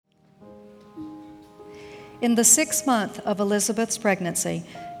In the 6th month of Elizabeth's pregnancy,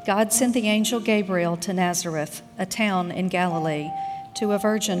 God sent the angel Gabriel to Nazareth, a town in Galilee, to a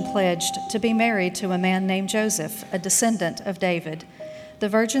virgin pledged to be married to a man named Joseph, a descendant of David. The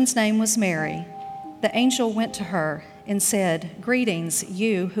virgin's name was Mary. The angel went to her and said, "Greetings,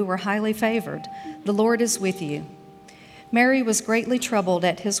 you who are highly favored. The Lord is with you." Mary was greatly troubled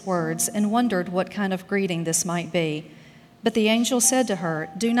at his words and wondered what kind of greeting this might be. But the angel said to her,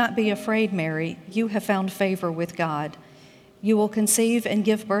 "Do not be afraid, Mary. You have found favor with God. You will conceive and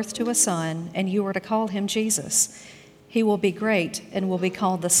give birth to a son, and you are to call him Jesus. He will be great and will be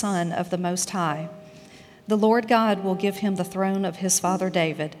called the Son of the Most High. The Lord God will give him the throne of his father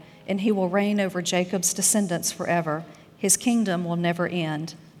David, and he will reign over Jacob's descendants forever. His kingdom will never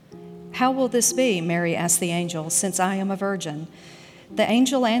end." "How will this be?" Mary asked the angel, "since I am a virgin?" The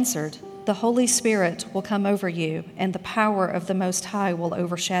angel answered, "The Holy Spirit will come over you, and the power of the Most High will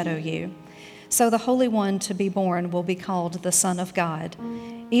overshadow you. So the Holy One to be born will be called the Son of God.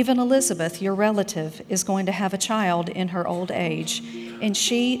 Even Elizabeth, your relative, is going to have a child in her old age, and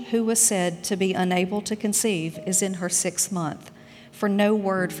she who was said to be unable to conceive is in her 6th month, for no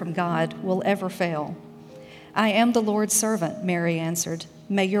word from God will ever fail." "I am the Lord's servant," Mary answered.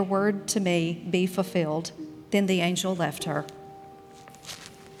 "May your word to me be fulfilled." Then the angel left her.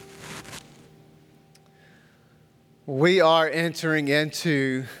 We are entering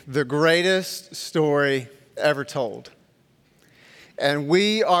into the greatest story ever told. And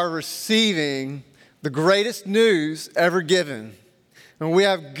we are receiving the greatest news ever given. And we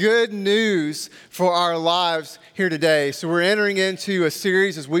have good news for our lives here today. So we're entering into a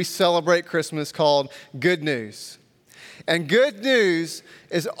series as we celebrate Christmas called Good News. And good news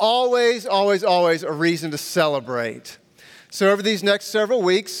is always, always, always a reason to celebrate. So over these next several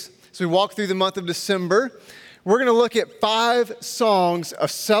weeks, as we walk through the month of December, we're going to look at 5 songs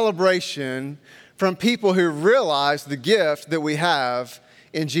of celebration from people who realize the gift that we have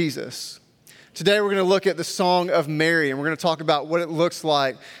in Jesus. Today we're going to look at the Song of Mary, and we're going to talk about what it looks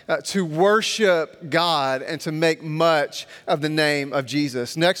like to worship God and to make much of the name of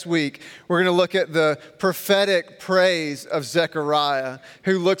Jesus. Next week, we're going to look at the prophetic praise of Zechariah,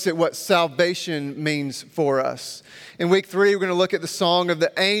 who looks at what salvation means for us. In week 3, we're going to look at the Song of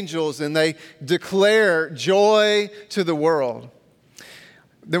the Angels, and they declare joy to the world.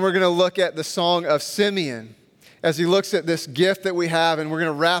 Then we're going to look at the Song of Simeon, as he looks at this gift that we have, and we're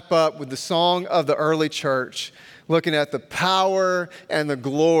going to wrap up with the song of the early church, looking at the power and the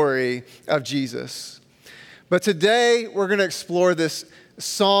glory of Jesus. But today, we're going to explore this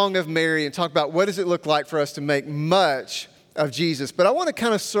Song of Mary and talk about what does it look like for us to make much of Jesus. But I want to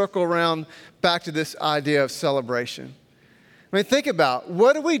kind of circle around back to this idea of celebration. I mean, think about,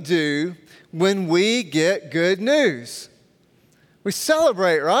 what do we do when we get good news? We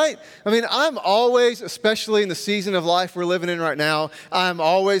celebrate, right? I mean, I'm always, especially in the season of life we're living in right now, I'm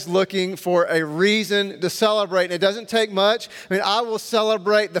always looking for a reason to celebrate. And it doesn't take much. I mean, I will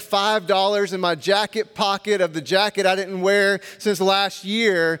celebrate the $5 in my jacket pocket of the jacket I didn't wear since last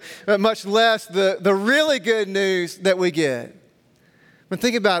year, but much less the really good news that we get. But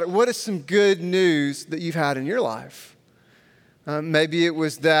think about it. What is some good news that you've had in your life? Maybe it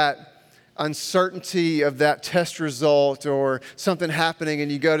was that uncertainty of that test result or something happening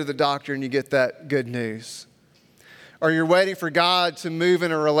and you go to the doctor and you get that good news. Or you're waiting for God to move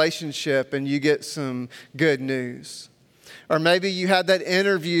in a relationship and you get some good news. Or maybe you had that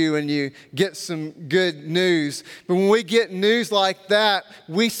interview and you get some good news. But when we get news like that,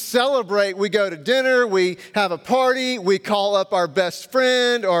 we celebrate. We go to dinner, we have a party, we call up our best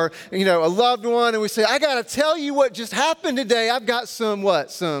friend or, a loved one, and we say, "I got to tell you what just happened today. I've got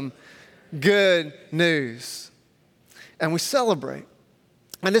some good news." And we celebrate.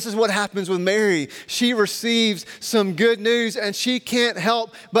 And this is what happens with Mary. She receives some good news and she can't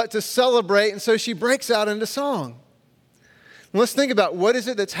help but to celebrate. And so she breaks out into song. And let's think about what is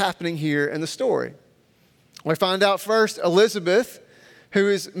it that's happening here in the story. We find out first Elizabeth, who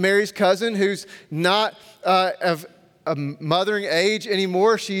is Mary's cousin, who's not of a mothering age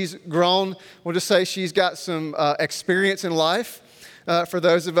anymore. She's grown. We'll just say she's got some experience in life. For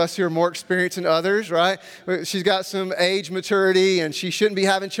those of us who are more experienced than others, right? She's got some age maturity and she shouldn't be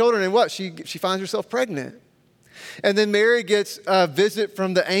having children. And what? She finds herself pregnant. And then Mary gets a visit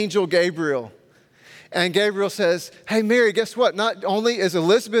from the angel Gabriel. And Gabriel says, "Hey, Mary, guess what? Not only is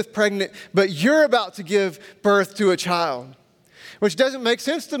Elizabeth pregnant, but you're about to give birth to a child." Which doesn't make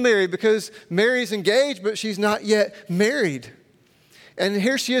sense to Mary because Mary's engaged, but she's not yet married. And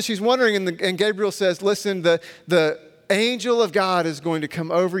here she is, she's wondering, and Gabriel says, "Listen, the angel of God is going to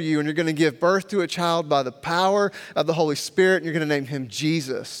come over you and you're going to give birth to a child by the power of the Holy Spirit and you're going to name him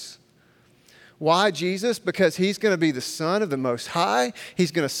Jesus." Why Jesus? Because he's going to be the Son of the Most High.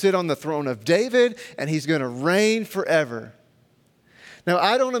 He's going to sit on the throne of David, and he's going to reign forever. Now,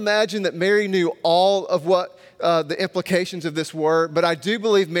 I don't imagine that Mary knew all of what the implications of this were, but I do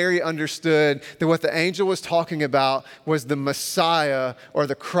believe Mary understood that what the angel was talking about was the Messiah or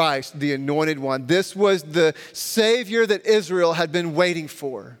the Christ, the anointed one. This was the Savior that Israel had been waiting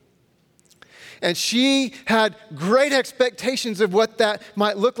for. And she had great expectations of what that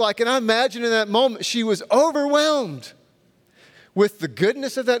might look like. And I imagine in that moment she was overwhelmed with the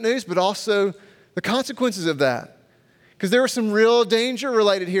goodness of that news, but also the consequences of that. Because there was some real danger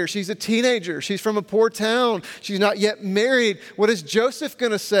related here. She's a teenager. She's from a poor town. She's not yet married. What is Joseph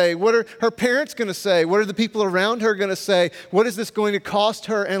going to say? What are her parents going to say? What are the people around her going to say? What is this going to cost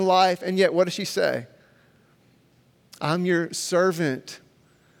her in life? And yet, what does she say? I'm your servant.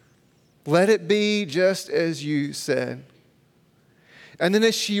 Let it be just as you said. And then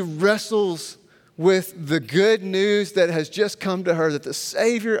as she wrestles with the good news that has just come to her, that the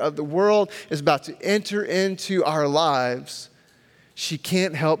Savior of the world is about to enter into our lives, she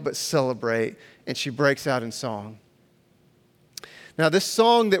can't help but celebrate, and she breaks out in song. Now, this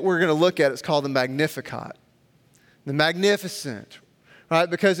song that we're going to look at is called the Magnificat, the Magnificent, right?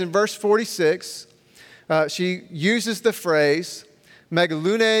 Because in verse 46, she uses the phrase,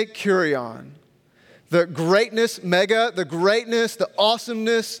 megalune kurion, the greatness, mega, the greatness, the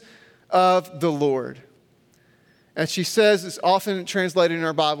awesomeness of the Lord. And she says, it's often translated in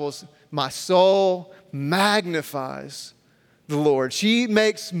our Bibles, my soul magnifies the Lord. She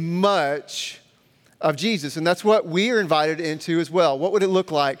makes much of Jesus, and that's what we are invited into as well. What would it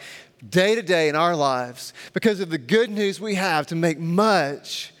look like day to day in our lives because of the good news we have to make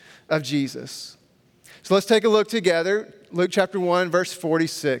much of Jesus? So let's take a look together. Luke chapter 1, verse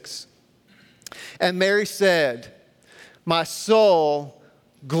 46. And Mary said, my soul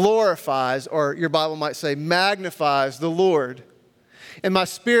glorifies, or your Bible might say magnifies the Lord. And my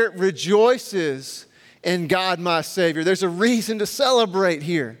spirit rejoices in God my Savior. There's a reason to celebrate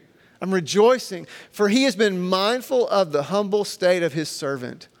here. I'm rejoicing, for he has been mindful of the humble state of his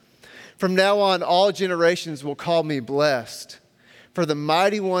servant. From now on, all generations will call me blessed. For the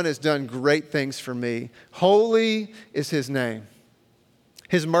Mighty One has done great things for me. Holy is his name.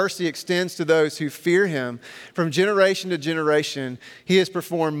 His mercy extends to those who fear him. From generation to generation, he has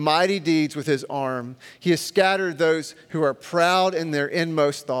performed mighty deeds with his arm. He has scattered those who are proud in their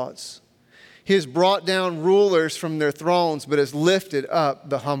inmost thoughts. He has brought down rulers from their thrones, but has lifted up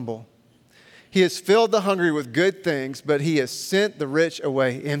the humble. He has filled the hungry with good things, but he has sent the rich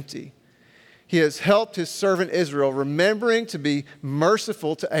away empty. He has helped his servant Israel, remembering to be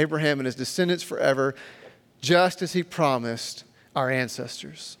merciful to Abraham and his descendants forever, just as he promised our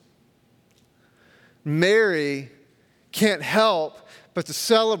ancestors. Mary can't help but to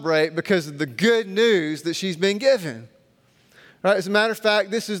celebrate because of the good news that she's been given. Right? As a matter of fact,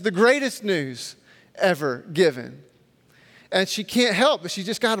 this is the greatest news ever given. And she can't help, but she's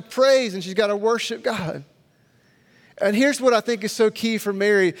just got to praise and she's got to worship God. And here's what I think is so key for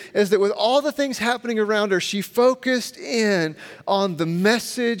Mary, is that with all the things happening around her, she focused in on the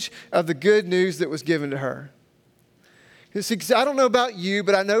message of the good news that was given to her. I don't know about you,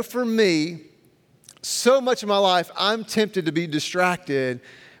 but I know for me, so much of my life, I'm tempted to be distracted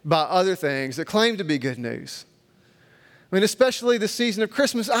by other things that claim to be good news. I mean, especially the season of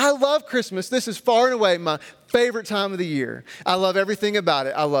Christmas. I love Christmas. This is far and away my favorite time of the year. I love everything about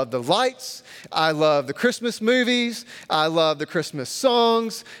it. I love the lights. I love the Christmas movies. I love the Christmas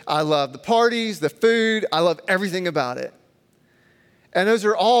songs. I love the parties, the food. I love everything about it. And those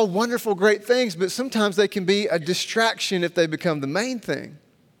are all wonderful, great things, but sometimes they can be a distraction if they become the main thing.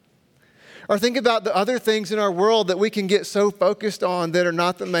 Or think about the other things in our world that we can get so focused on that are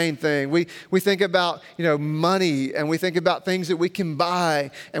not the main thing. We think about, money, and we think about things that we can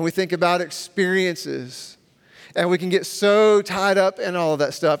buy, and we think about experiences. And we can get so tied up in all of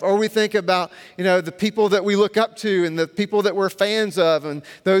that stuff. Or we think about, the people that we look up to and the people that we're fans of and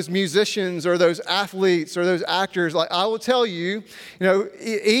those musicians or those athletes or those actors. Like, I will tell you,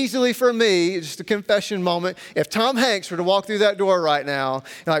 easily for me, just a confession moment, if Tom Hanks were to walk through that door right now,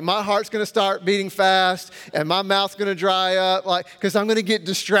 my heart's going to start beating fast and my mouth's going to dry up, because I'm going to get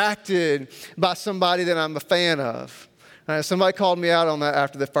distracted by somebody that I'm a fan of. Somebody called me out on that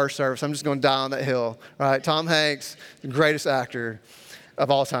after the first service. I'm just going to die on that hill. Right? Tom Hanks, the greatest actor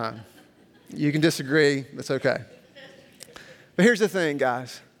of all time. You can disagree. That's okay. But here's the thing,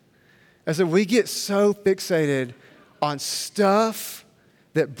 guys. Is that we get so fixated on stuff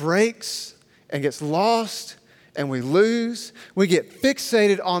that breaks and gets lost and we lose. We get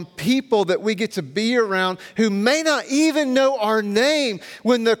fixated on people that we get to be around who may not even know our name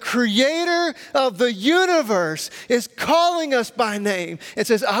when the creator of the universe is calling us by name and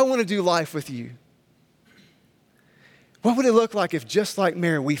says, I want to do life with you. What would it look like if, just like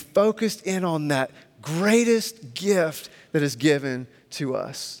Mary, we focused in on that greatest gift that is given to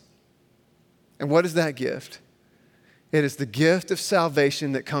us? And what is that gift? It is the gift of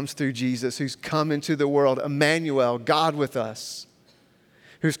salvation that comes through Jesus, who's come into the world, Emmanuel, God with us,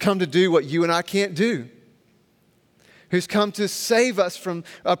 who's come to do what you and I can't do, who's come to save us from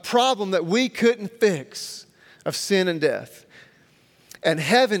a problem that we couldn't fix of sin and death. And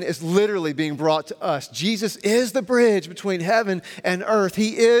heaven is literally being brought to us. Jesus is the bridge between heaven and earth.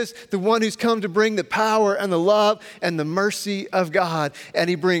 He is the one who's come to bring the power and the love and the mercy of God. And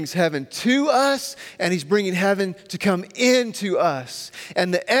he brings heaven to us, and he's bringing heaven to come into us.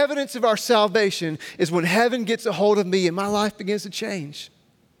 And the evidence of our salvation is when heaven gets a hold of me and my life begins to change.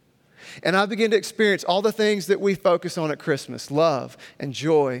 And I begin to experience all the things that we focus on at Christmas: love and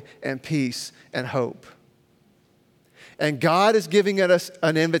joy and peace and hope. And God is giving us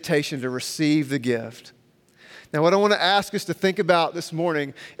an invitation to receive the gift. Now, what I want to ask us to think about this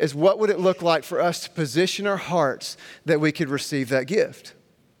morning is, what would it look like for us to position our hearts that we could receive that gift?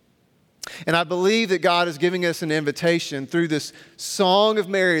 And I believe that God is giving us an invitation through this song of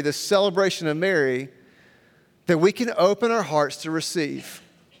Mary, this celebration of Mary, that we can open our hearts to receive.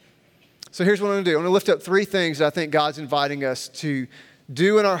 So here's what I'm going to do. I'm going to lift up 3 things that I think God's inviting us to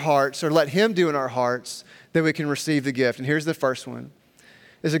do in our hearts, or let him do in our hearts, that we can receive the gift. And here's the first one,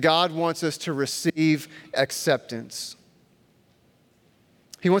 is that God wants us to receive acceptance.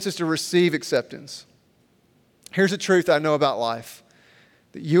 He wants us to receive acceptance. Here's the truth I know about life,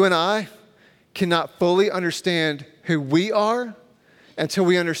 that you and I cannot fully understand who we are until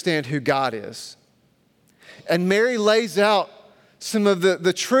we understand who God is. And Mary lays out some of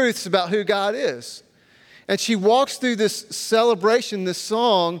the truths about who God is. And she walks through this celebration, this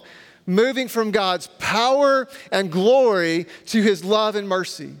song, moving from God's power and glory to his love and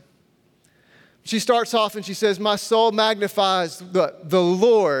mercy. She starts off and she says, my soul magnifies the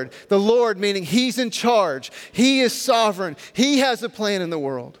Lord. The Lord meaning he's in charge. He is sovereign. He has a plan in the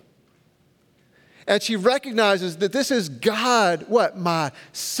world. And she recognizes that this is God, my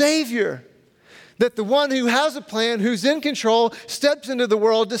Savior. That the one who has a plan, who's in control, steps into the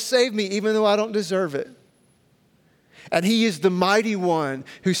world to save me even though I don't deserve it. And he is the mighty one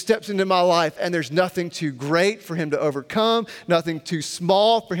who steps into my life, and there's nothing too great for him to overcome, nothing too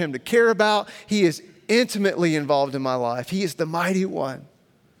small for him to care about. He is intimately involved in my life. He is the mighty one.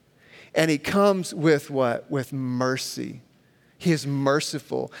 And he comes with what? With mercy. He is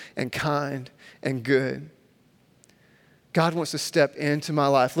merciful and kind and good. God wants to step into my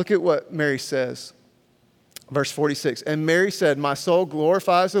life. Look at what Mary says. Verse 46, and Mary said, my soul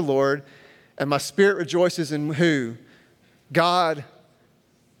glorifies the Lord, and my spirit rejoices in who? God,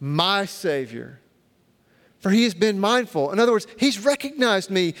 my Savior. For he has been mindful. In other words, he's recognized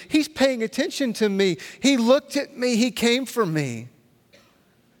me. He's paying attention to me. He looked at me. He came for me.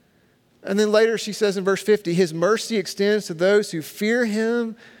 And then later she says in verse 50, his mercy extends to those who fear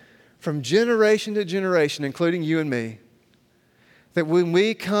him from generation to generation, including you and me. That when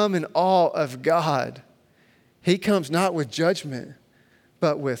we come in awe of God, he comes not with judgment,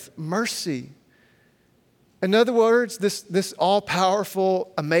 but with mercy. In other words, this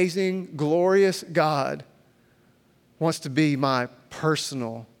all-powerful, amazing, glorious God wants to be my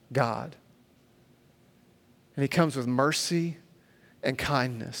personal God. And he comes with mercy and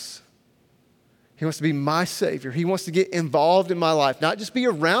kindness. He wants to be my Savior. He wants to get involved in my life, not just be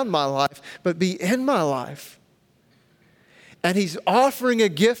around my life, but be in my life. And he's offering a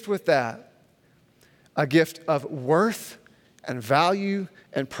gift with that, a gift of worth and value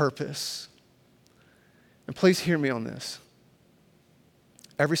and purpose. And please hear me on this.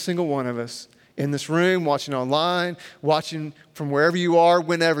 Every single one of us in this room, watching online, watching from wherever you are,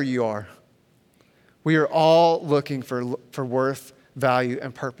 whenever you are, we are all looking for worth, value,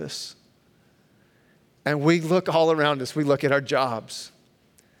 and purpose. And we look all around us. We look at our jobs.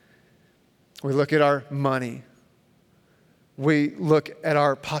 We look at our money. We look at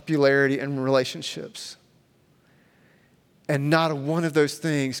our popularity and relationships. And not one of those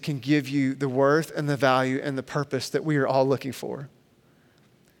things can give you the worth and the value and the purpose that we are all looking for.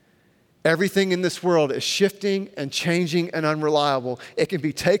 Everything in this world is shifting and changing and unreliable. It can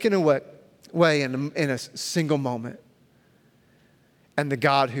be taken away in a single moment. And the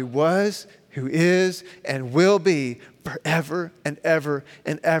God who was, who is, and will be forever and ever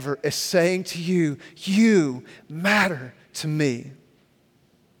and ever is saying to you, you matter to me.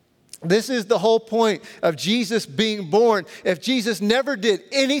 This is the whole point of Jesus being born. If Jesus never did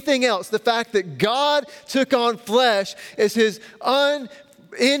anything else, the fact that God took on flesh is his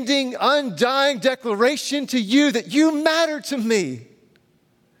unending, undying declaration to you that you matter to me.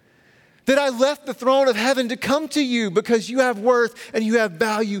 That I left the throne of heaven to come to you because you have worth and you have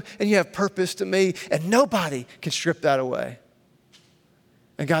value and you have purpose to me, and nobody can strip that away.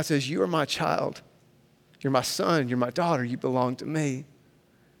 And God says, you are my child. You're my son. You're my daughter. You belong to me.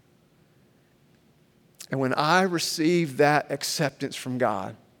 And when I receive that acceptance from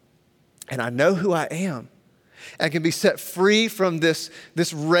God, and I know who I am, and can be set free from this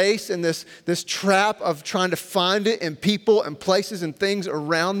race and this trap of trying to find it in people and places and things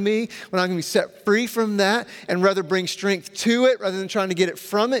around me, when I can be set free from that and rather bring strength to it rather than trying to get it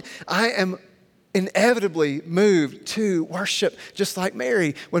from it, I am inevitably moved to worship just like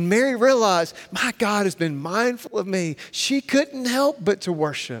Mary. When Mary realized, my God has been mindful of me, she couldn't help but to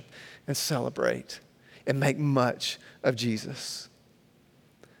worship and celebrate and make much of Jesus.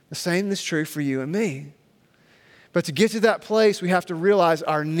 The same is true for you and me. But to get to that place, we have to realize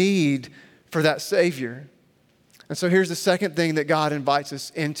our need for that Savior. And so here's the second thing that God invites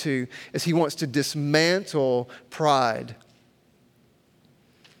us into, is he wants to dismantle pride.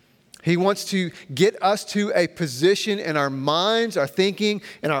 He wants to get us to a position in our minds, our thinking,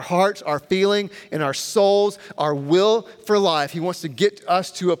 in our hearts, our feeling, in our souls, our will for life. He wants to get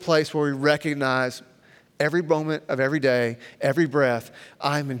us to a place where we recognize every moment of every day, every breath,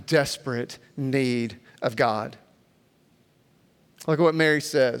 I'm in desperate need of God. Look at what Mary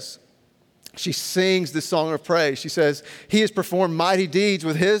says. She sings this song of praise. She says, he has performed mighty deeds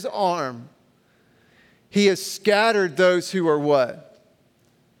with his arm. He has scattered those who are what?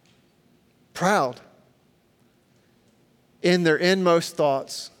 Proud in their inmost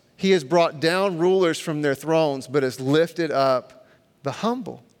thoughts. He has brought down rulers from their thrones, but has lifted up the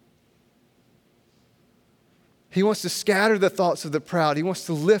humble. He wants to scatter the thoughts of the proud. He wants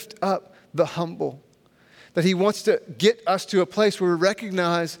to lift up the humble. That he wants to get us to a place where we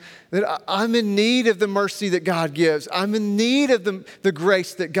recognize that I'm in need of the mercy that God gives. I'm in need of the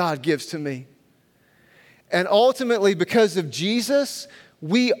grace that God gives to me. And ultimately, because of Jesus,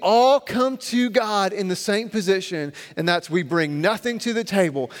 we all come to God in the same position, and that's we bring nothing to the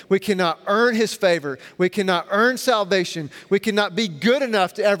table. We cannot earn his favor. We cannot earn salvation. We cannot be good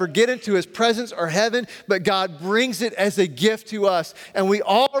enough to ever get into his presence or heaven, but God brings it as a gift to us, and we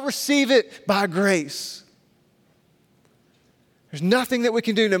all receive it by grace. There's nothing that we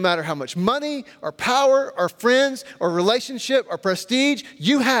can do, no matter how much money or power or friends or relationship or prestige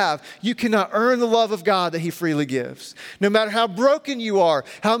you have. You cannot earn the love of God that he freely gives. No matter how broken you are,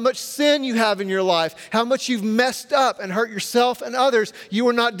 how much sin you have in your life, how much you've messed up and hurt yourself and others, you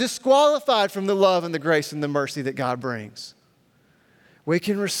are not disqualified from the love and the grace and the mercy that God brings. We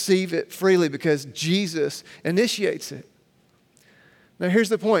can receive it freely because Jesus initiates it. Now, here's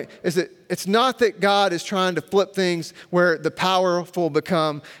the point, is that it's not that God is trying to flip things where the powerful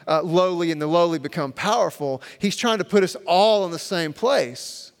become lowly and the lowly become powerful. He's trying to put us all in the same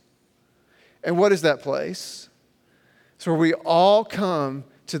place. And what is that place? It's where we all come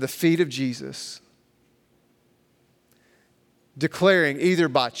to the feet of Jesus, declaring either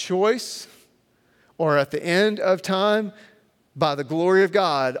by choice or at the end of time, by the glory of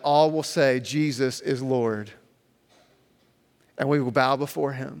God, all will say, Jesus is Lord. And we will bow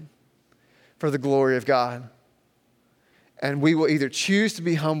before him for the glory of God. And we will either choose to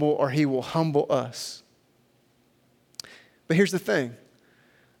be humble or he will humble us. But here's the thing,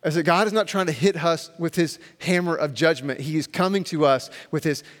 is that God is not trying to hit us with his hammer of judgment. He is coming to us with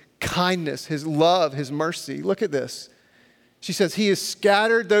his kindness, his love, his mercy. Look at this. She says, he has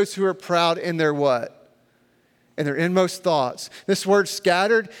scattered those who are proud in their what? In their inmost thoughts. This word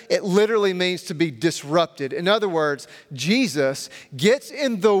scattered, it literally means to be disrupted. In other words, Jesus gets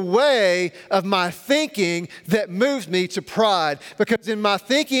in the way of my thinking that moves me to pride. Because in my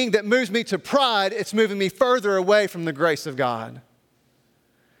thinking that moves me to pride, it's moving me further away from the grace of God,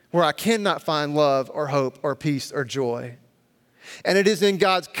 where I cannot find love or hope or peace or joy. And it is in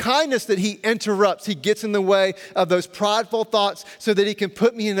God's kindness that he interrupts. He gets in the way of those prideful thoughts so that he can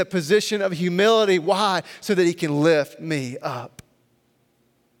put me in a position of humility. Why? So that he can lift me up.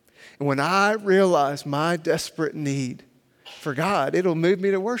 And when I realize my desperate need for God, it'll move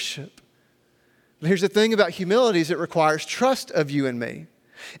me to worship. But here's the thing about humility, is it requires trust of you and me.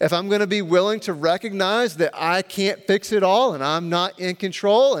 If I'm going to be willing to recognize that I can't fix it all and I'm not in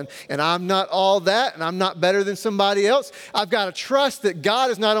control and I'm not all that and I'm not better than somebody else, I've got to trust that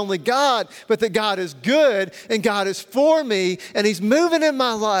God is not only God, but that God is good and God is for me and he's moving in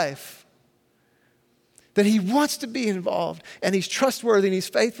my life. that he wants to be involved, and he's trustworthy, and he's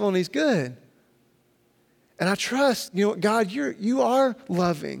faithful, and he's good. And I trust, God, you are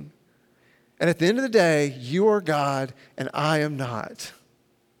loving. And at the end of the day, you are God, and I am not.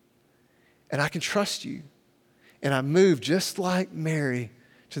 And I can trust you. And I move just like Mary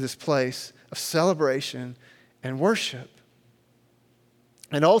to this place of celebration and worship.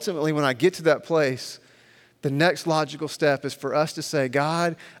 And ultimately, when I get to that place, the next logical step is for us to say,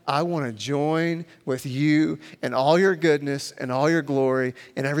 God, I want to join with you in all your goodness and all your glory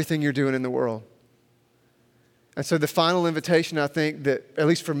and everything you're doing in the world. And so the final invitation, I think, that at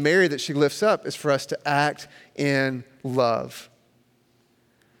least for Mary that she lifts up, is for us to act in love.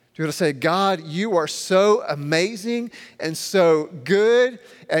 You want to say, God, you are so amazing and so good,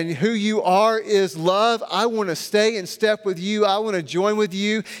 and who you are is love. I want to stay in step with you. I want to join with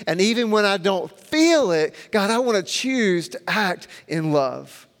you. And even when I don't feel it, God, I want to choose to act in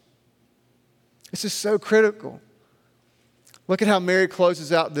love. This is so critical. Look at how Mary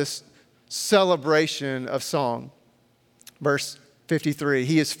closes out this celebration of song. Verse 53,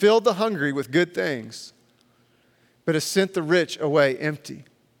 he has filled the hungry with good things, but has sent the rich away empty.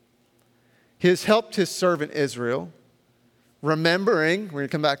 He has helped his servant Israel, remembering, we're going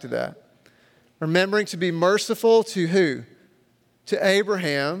to come back to that, remembering to be merciful to who? To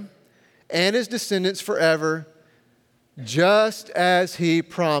Abraham and his descendants forever, just as he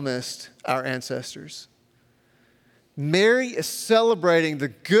promised our ancestors. Mary is celebrating the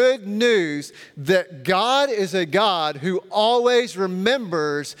good news that God is a God who always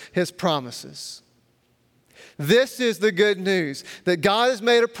remembers his promises. This is the good news, that God has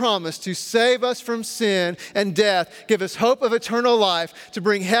made a promise to save us from sin and death, give us hope of eternal life, to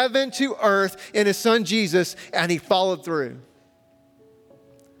bring heaven to earth in his son Jesus, and he followed through.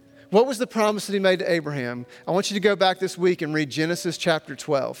 What was the promise that he made to Abraham? I want you to go back this week and read Genesis chapter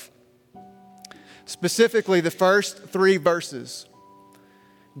 12. Specifically, the first 3 verses.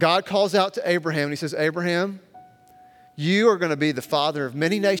 God calls out to Abraham, and he says, Abraham, you are going to be the father of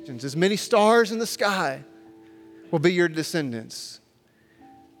many nations, as many stars in the sky will be your descendants.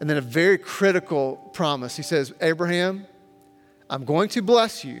 And then a very critical promise. He says, Abraham, I'm going to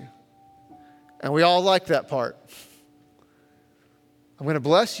bless you. And we all like that part. I'm going to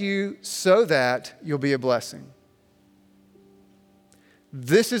bless you so that you'll be a blessing.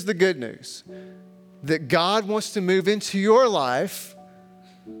 This is the good news, that God wants to move into your life.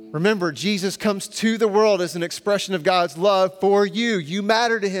 Remember, Jesus comes to the world as an expression of God's love for you. You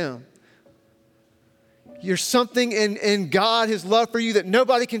matter to him. You're something in God, his love for you, that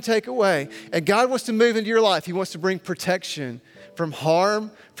nobody can take away. And God wants to move into your life. He wants to bring protection from harm,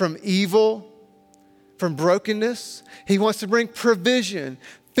 from evil, from brokenness. He wants to bring provision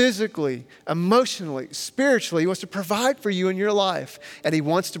physically, emotionally, spiritually. He wants to provide for you in your life. And he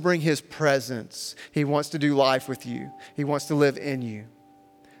wants to bring his presence. He wants to do life with you. He wants to live in you.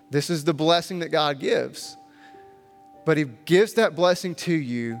 This is the blessing that God gives. But he gives that blessing to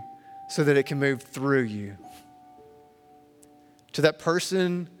you so that it can move through you. To that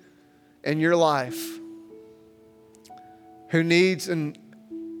person in your life who needs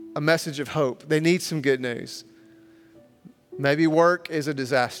a message of hope. They need some good news. Maybe work is a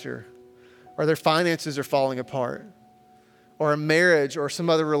disaster, or their finances are falling apart, or a marriage or some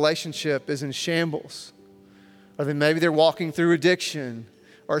other relationship is in shambles, or then maybe they're walking through addiction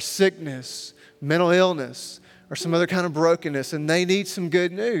or sickness, mental illness, or some other kind of brokenness, and they need some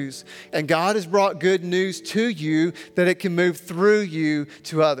good news. And God has brought good news to you that it can move through you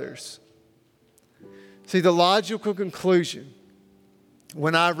to others. See, the logical conclusion,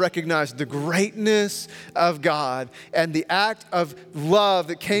 when I recognize the greatness of God and the act of love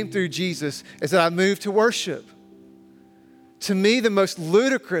that came through Jesus, is that I move to worship. To me, the most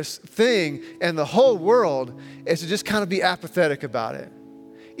ludicrous thing in the whole world is to just kind of be apathetic about it.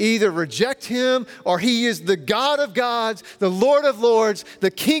 Either reject him, or he is the God of gods, the Lord of lords,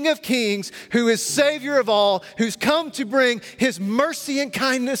 the King of kings, who is Savior of all, who's come to bring his mercy and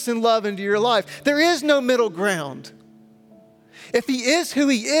kindness and love into your life. There is no middle ground. If he is who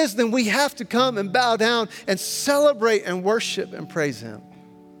he is, then we have to come and bow down and celebrate and worship and praise him.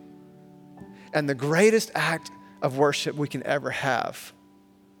 And the greatest act of worship we can ever have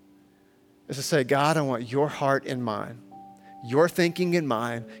is to say, God, I want your heart in mine. Your thinking in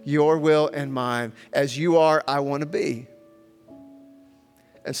mine, your will in mine. As you are, I want to be.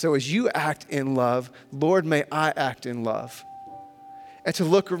 And so as you act in love, Lord, may I act in love. And to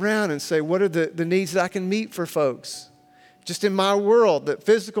look around and say, what are the needs that I can meet for folks? Just in my world, the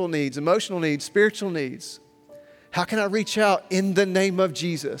physical needs, emotional needs, spiritual needs. How can I reach out in the name of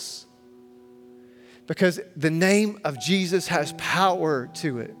Jesus? Because the name of Jesus has power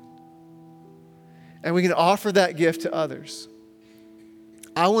to it. and we can offer that gift to others.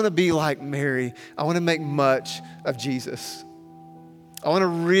 I want to be like Mary. I want to make much of Jesus. I want to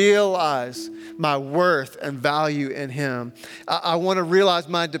realize my worth and value in him. I want to realize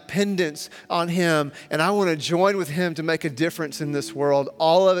my dependence on him, and I want to join with him to make a difference in this world.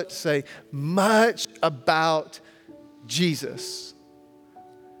 All of it to say much about Jesus.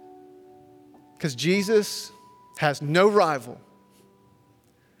 Because Jesus has no rival.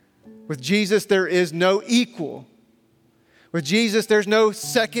 With Jesus, there is no equal. With Jesus, there's no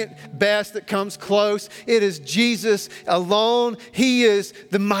second best that comes close. It is Jesus alone. He is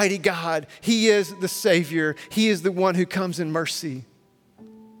the mighty God. He is the Savior. He is the one who comes in mercy.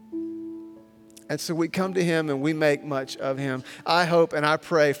 And so we come to him and we make much of him. I hope and I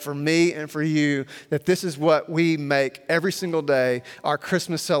pray for me and for you that this is what we make every single day our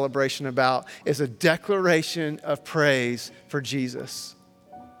Christmas celebration about, is a declaration of praise for Jesus.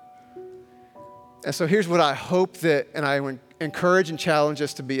 And so here's what I hope that, and I would encourage and challenge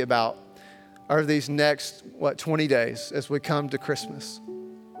us to be about, are these next, 20 days as we come to Christmas.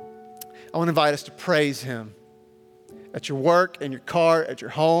 I want to invite us to praise him at your work, in your car, at your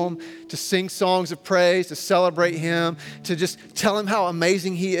home, to sing songs of praise, to celebrate him, to just tell him how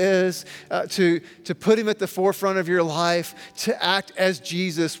amazing he is, to put him at the forefront of your life, to act as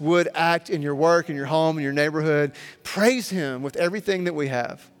Jesus would act in your work, in your home, in your neighborhood. Praise him with everything that we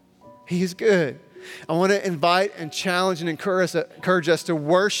have. He is good. I want to invite and challenge and encourage us to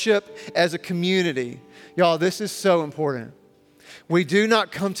worship as a community. Y'all, this is so important. We do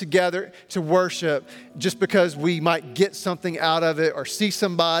not come together to worship just because we might get something out of it or see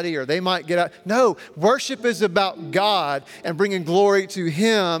somebody or they might get out. No, worship is about God and bringing glory to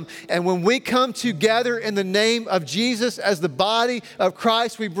him. And when we come together in the name of Jesus as the body of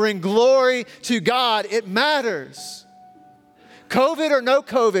Christ, we bring glory to God. It matters. COVID or no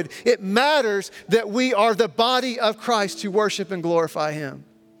COVID, it matters that we are the body of Christ to worship and glorify him.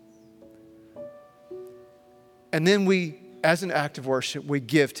 And then we, as an act of worship, we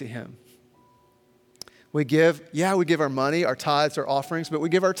give to him. We give our money, our tithes, our offerings, but we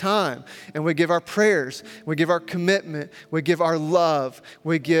give our time and we give our prayers, we give our commitment, we give our love,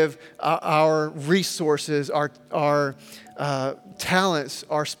 we give our resources, our talents,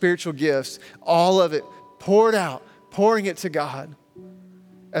 our spiritual gifts, all of it poured out, pouring it to God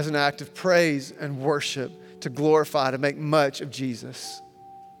as an act of praise and worship to glorify, to make much of Jesus.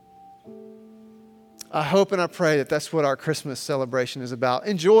 I hope and I pray that that's what our Christmas celebration is about.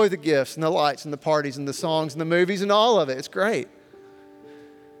 Enjoy the gifts and the lights and the parties and the songs and the movies and all of it. It's great.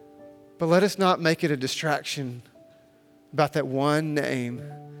 But let us not make it a distraction about that one name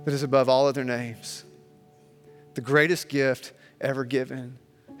that is above all other names. The greatest gift ever given,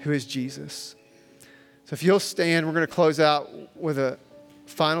 who is Jesus. So if you'll stand, we're going to close out with a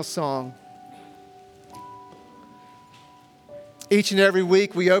final song. Each and every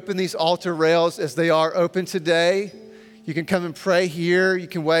week, we open these altar rails as they are open today. You can come and pray here. You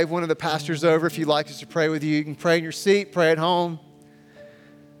can wave one of the pastors over if you'd like us to pray with you. You can pray in your seat, pray at home.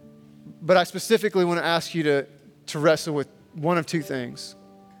 But I specifically want to ask you to wrestle with one of two things.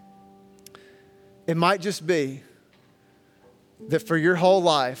 It might just be that for your whole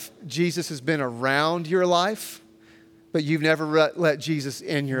life, Jesus has been around your life, but you've never let Jesus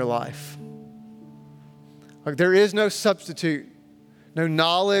in your life. Like, there is no substitute. No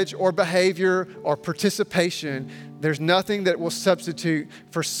knowledge or behavior or participation. There's nothing that will substitute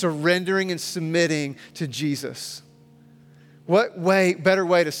for surrendering and submitting to Jesus. What better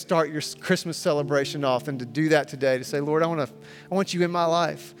way to start your Christmas celebration off than to do that today, to say, Lord, I want you in my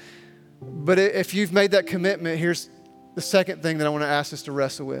life. But if you've made that commitment, here's the second thing that I want to ask us to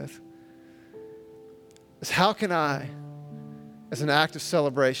wrestle with. Is how can I, as an act of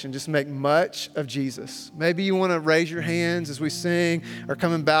celebration, just make much of Jesus? Maybe you want to raise your hands as we sing, or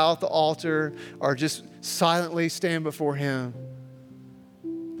come and bow at the altar, or just silently stand before him.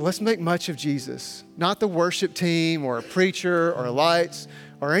 But let's make much of Jesus. Not the worship team or a preacher or lights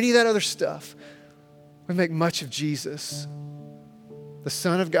or any of that other stuff. We make much of Jesus, the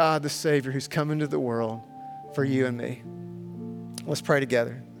Son of God, the Savior, who's come into the world for you and me. Let's pray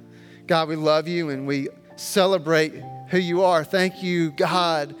together. God, we love you and we celebrate who you are. Thank you,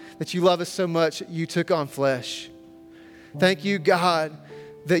 God, that you love us so much that you took on flesh. Thank you, God,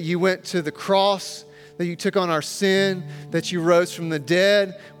 that you went to the cross, that you took on our sin, that you rose from the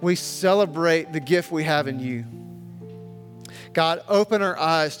dead. We celebrate the gift we have in you. God, open our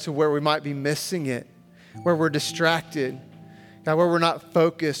eyes to where we might be missing it, where we're distracted, God, where we're not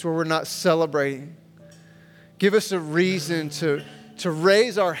focused, where we're not celebrating. Give us a reason to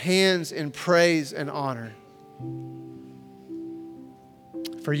raise our hands in praise and honor.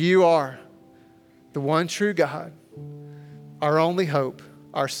 For you are the one true God, our only hope,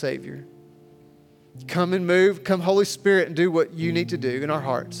 our Savior. Come and move. Come, Holy Spirit, and do what you need to do in our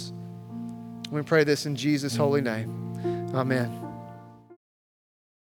hearts. We pray this in Jesus' holy name. Amen.